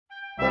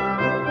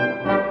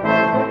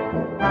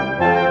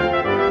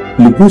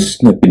Lubos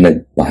na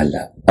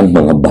pinagpala ang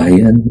mga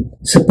bayan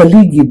sa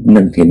paligid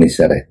ng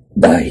Genesaret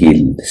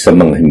dahil sa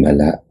mga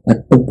himala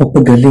at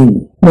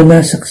pagpapagaling na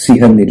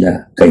nasaksihan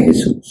nila kay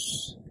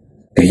Hesus.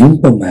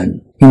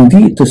 Gayunpaman,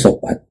 hindi ito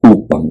sapat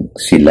upang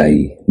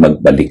silay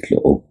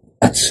magbalik-loob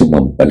at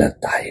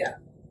sumampalataya.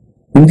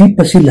 Hindi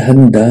pa sila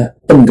handa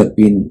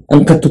tanggapin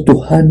ang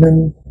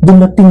katotohanang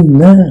dumating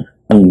na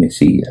ang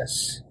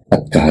Mesiiyas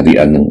at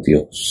Kaharian ng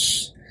Diyos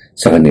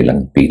sa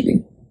kanilang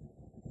piling.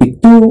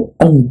 Ito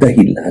ang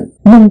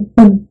dahilan ng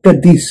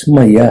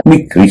pagkadismaya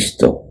ni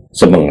Kristo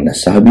sa mga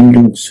nasabing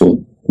lungsod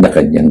na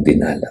kanyang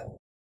dinalaw.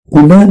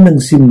 Una ng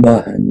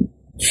simbahan,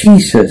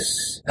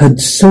 Jesus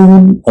had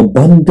sown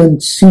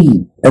abundant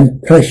seed and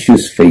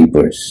precious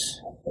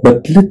favors,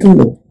 but little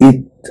of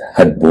it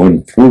had borne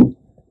fruit.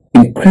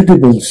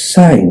 Incredible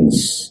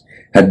signs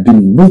had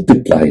been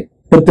multiplied,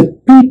 but the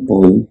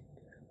people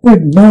were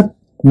not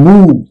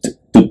moved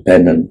to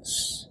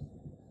penance.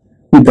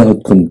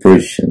 Without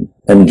conversion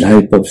and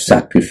life of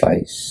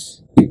sacrifice,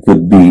 it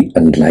would be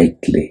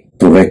unlikely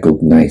to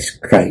recognize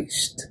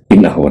Christ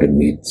in our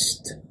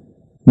midst.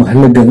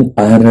 Mahalagang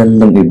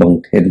aral ng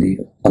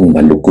Ebanghelyo ang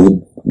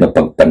malugod na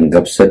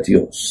pagtanggap sa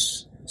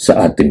Diyos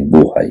sa ating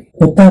buhay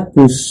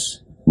matapos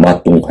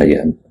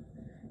matunghayan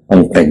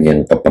ang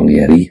kanyang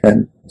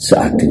kapangyarihan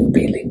sa ating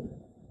piling.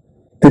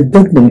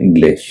 Dagdag ng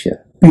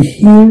Iglesia, we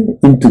hear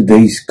in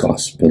today's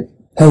Gospel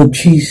how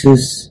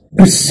Jesus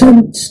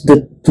presents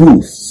the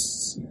truth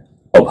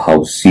of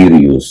how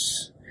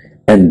serious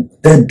and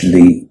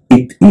deadly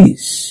it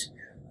is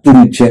to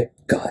reject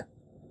God.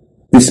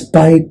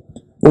 Despite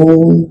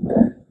all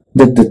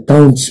that the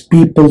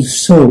townspeople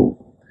saw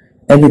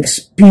and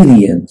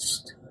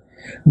experienced,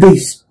 they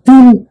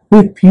still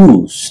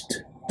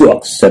refused to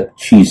accept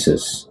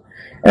Jesus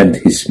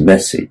and his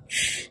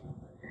message.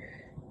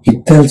 He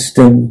tells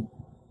them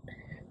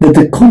that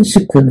the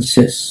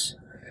consequences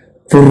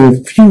for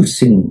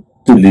refusing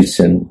to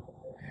listen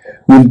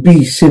will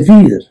be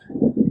severe,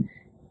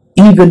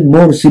 even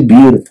more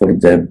severe for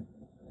them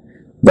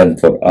than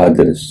for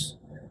others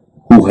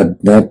who had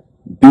not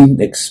been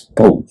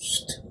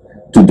exposed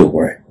to the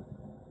Word.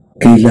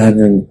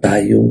 Kailangan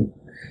tayong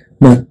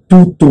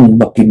matutong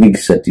makinig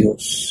sa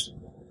Diyos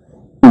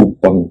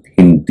upang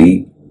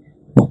hindi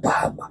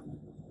mapahamak.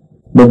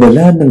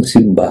 Babala ng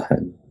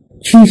simbahan,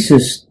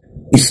 Jesus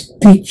is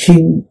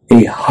teaching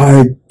a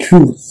hard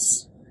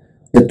truth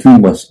that we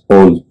must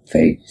all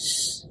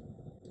face.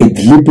 A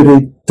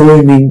deliberate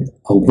turning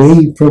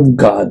away from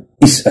God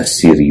is as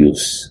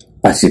serious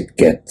as it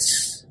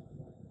gets.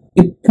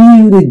 If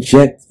we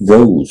reject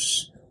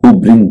those who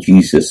bring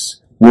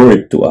Jesus'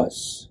 word to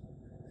us,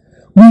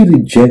 we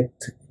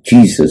reject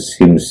Jesus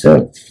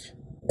himself.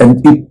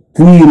 And if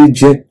we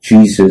reject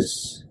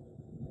Jesus,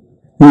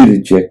 we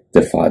reject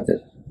the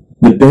Father,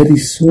 the very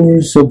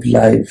source of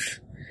life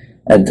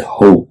and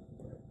hope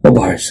of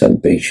our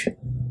salvation.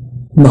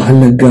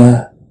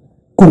 Mahalaga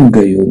kung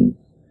gayon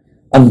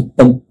ang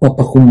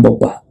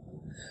pagpapakumbaba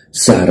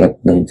sa harap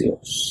ng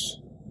Diyos.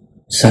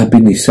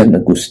 Sabi ni San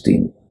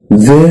Agustin,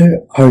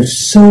 there are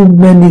so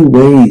many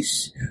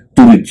ways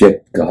to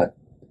reject God.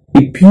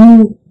 If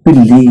you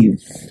believe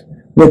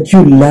what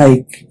you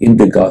like in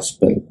the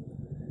gospel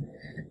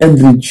and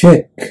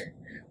reject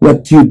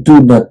what you do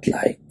not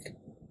like,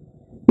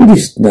 it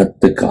is not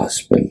the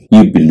gospel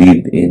you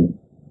believe in,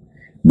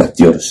 but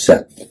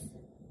yourself.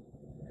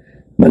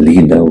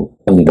 Malinaw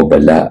ang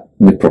babala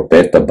ni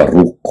Propeta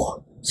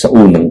Baruch sa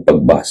unang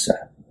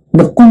pagbasa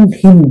na kung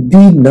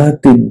hindi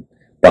natin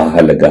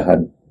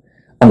pahalagahan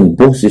ang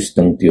boses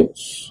ng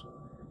Diyos,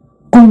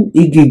 kung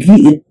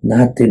igigiit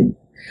natin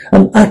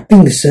ang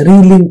ating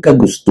sariling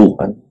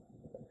kagustuhan,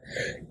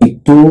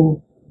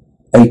 ito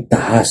ay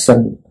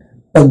tahasang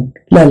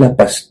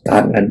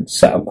paglalapastangan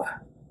sa Ama.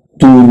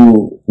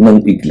 Turo ng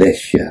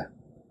Iglesia,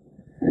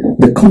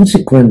 the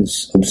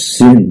consequence of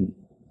sin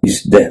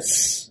is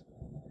death.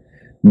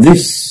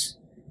 This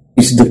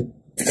is the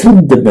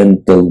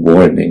fundamental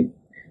warning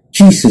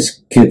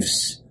Jesus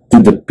gives to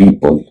the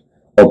people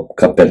of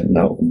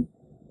Capernaum.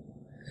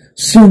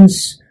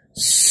 Since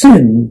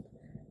sin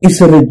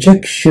is a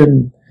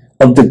rejection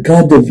of the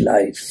God of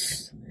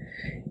life,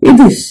 it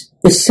is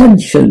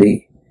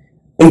essentially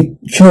a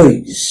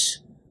choice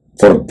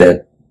for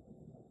death.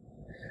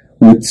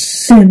 With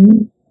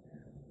sin,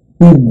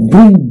 we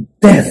bring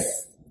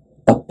death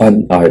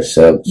upon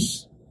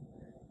ourselves.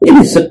 It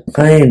is a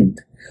kind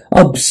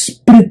of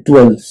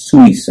spiritual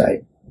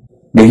suicide.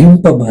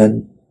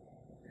 Gayunpaman,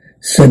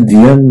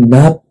 sadyang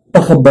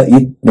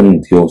napakabait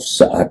ng Diyos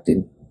sa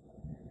atin.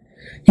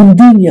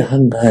 Hindi niya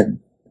hangad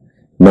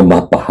na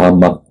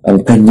mapahamak ang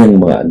kanyang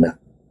mga anak.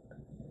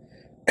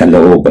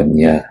 Kalooban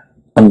niya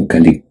ang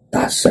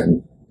kaligtasan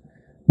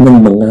ng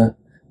mga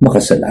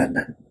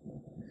makasalanan.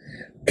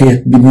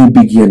 Kaya't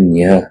binibigyan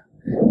niya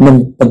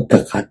ng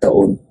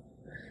pagkakataon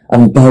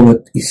ang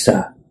bawat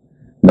isa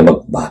na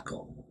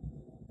magbago.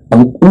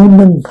 Ang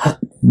unang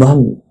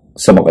hakbang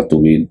sa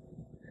makatuwid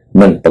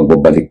ng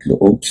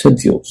pagbabalik-loob sa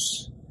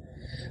Diyos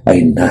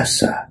ay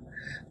nasa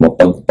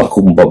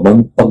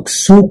mapagpakumbabang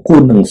pagsuko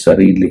ng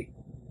sarili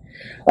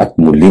at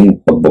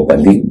muling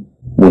pagbabalik,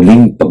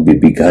 muling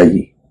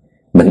pagbibigay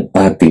ng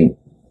ating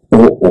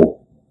oo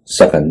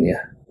sa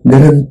Kanya.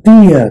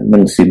 Garantiya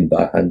ng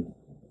simbahan.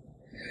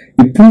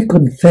 If we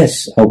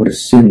confess our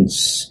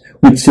sins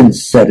with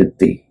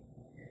sincerity,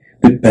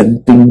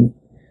 repenting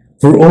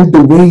for all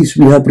the ways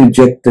we have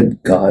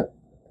rejected God,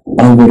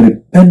 our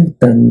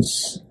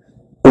repentance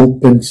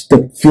opens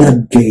the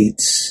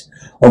floodgates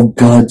of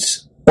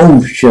God's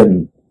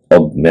ocean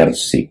of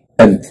mercy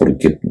and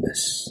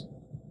forgiveness.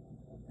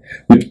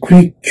 With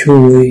great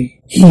joy,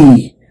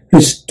 He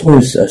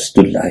restores us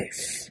to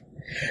life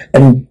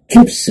and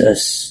gives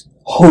us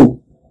hope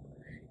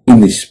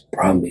in His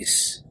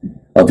promise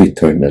of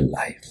eternal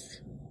life.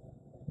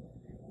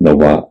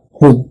 Nawa,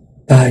 huwag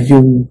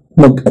tayong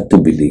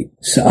mag-atubili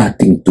sa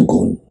ating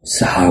tugon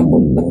sa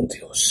hamon ng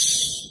Diyos.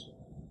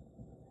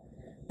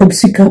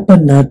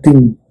 Pagsikapan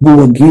nating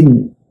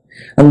buwagin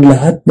ang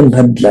lahat ng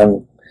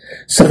hadlang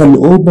sa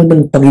kalooban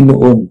ng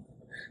Panginoon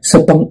sa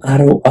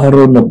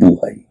pang-araw-araw na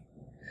buhay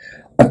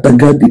at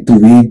agad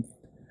ituwid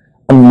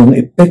ang mga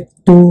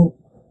epekto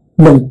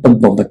ng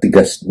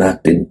pagmamatigas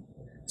natin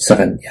sa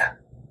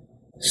Kanya.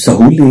 Sa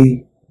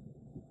huli,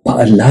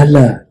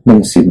 paalala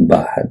ng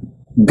simbahan,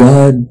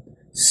 God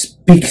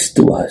speaks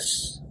to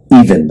us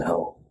even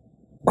now.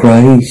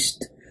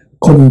 Christ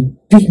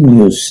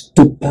continues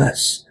to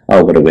pass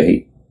our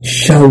way,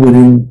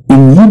 showering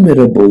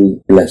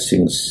innumerable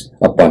blessings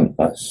upon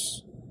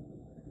us.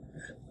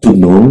 To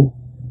know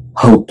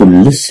how to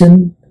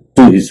listen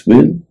to His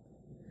will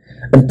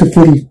and to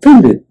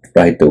fulfill it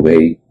right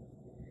away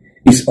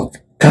is of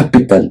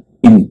capital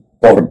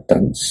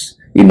importance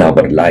in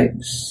our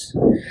lives.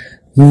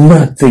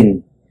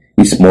 Nothing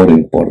is more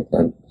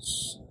important.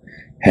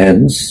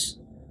 Hence,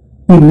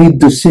 we need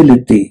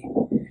docility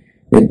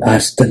and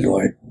ask the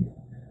Lord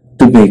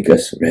to make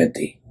us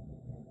ready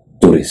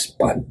to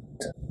respond.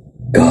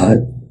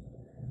 God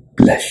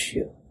bless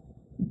you.